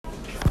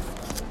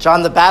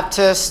John the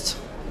Baptist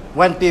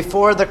went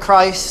before the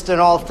Christ in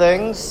all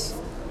things.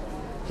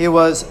 He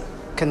was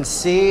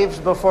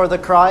conceived before the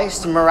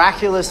Christ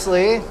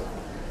miraculously.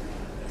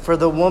 For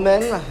the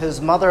woman,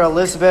 his mother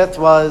Elizabeth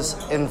was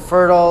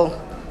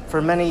infertile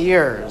for many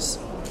years.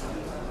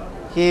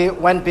 He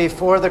went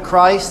before the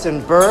Christ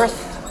in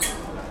birth,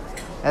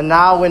 and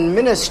now in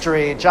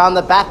ministry. John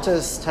the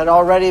Baptist had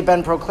already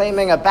been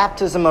proclaiming a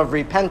baptism of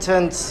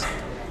repentance,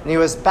 and he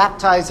was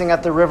baptizing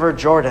at the River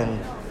Jordan.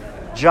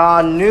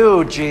 John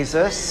knew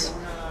Jesus,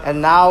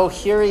 and now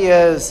here he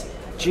is,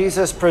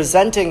 Jesus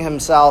presenting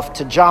himself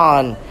to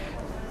John,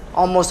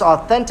 almost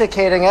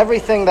authenticating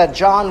everything that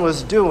John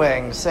was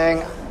doing,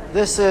 saying,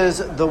 "This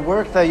is the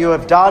work that you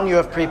have done. You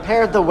have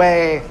prepared the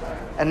way,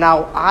 and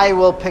now I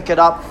will pick it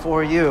up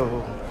for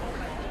you."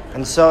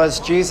 And so as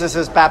Jesus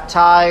is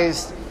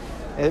baptized,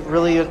 it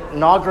really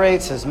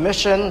inaugurates his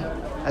mission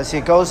as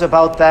he goes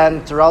about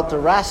then throughout the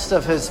rest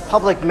of his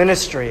public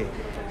ministry,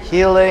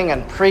 healing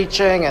and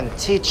preaching and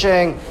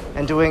teaching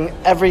and doing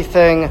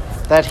everything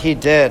that he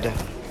did.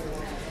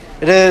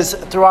 It is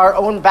through our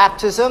own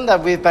baptism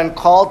that we've been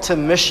called to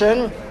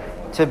mission,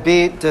 to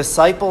be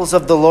disciples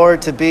of the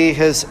Lord, to be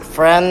his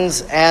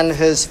friends and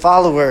his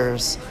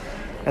followers.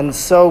 And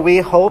so we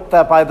hope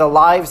that by the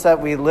lives that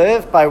we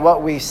live, by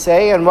what we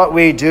say and what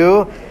we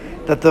do,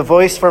 that the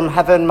voice from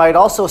heaven might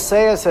also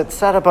say, as it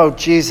said about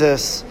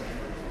Jesus,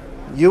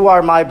 "You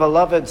are my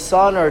beloved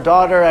son or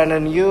daughter, and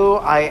in you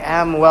I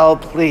am well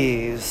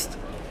pleased."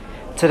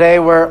 Today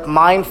we're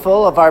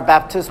mindful of our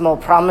baptismal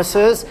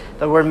promises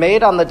that were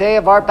made on the day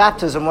of our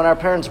baptism when our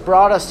parents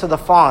brought us to the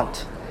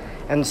font.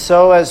 And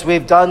so as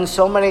we've done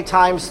so many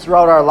times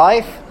throughout our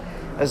life,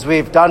 as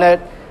we've done it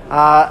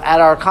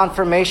at our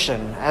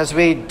confirmation, as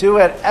we do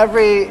it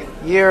every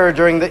year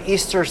during the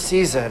Easter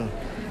season,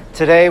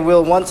 today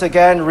we'll once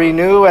again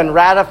renew and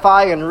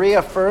ratify and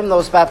reaffirm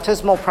those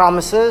baptismal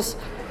promises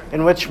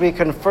in which we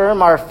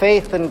confirm our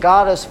faith in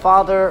God as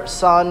Father,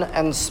 Son,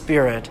 and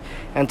Spirit,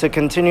 and to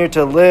continue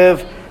to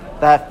live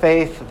that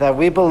faith that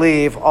we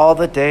believe all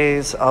the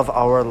days of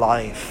our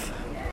life.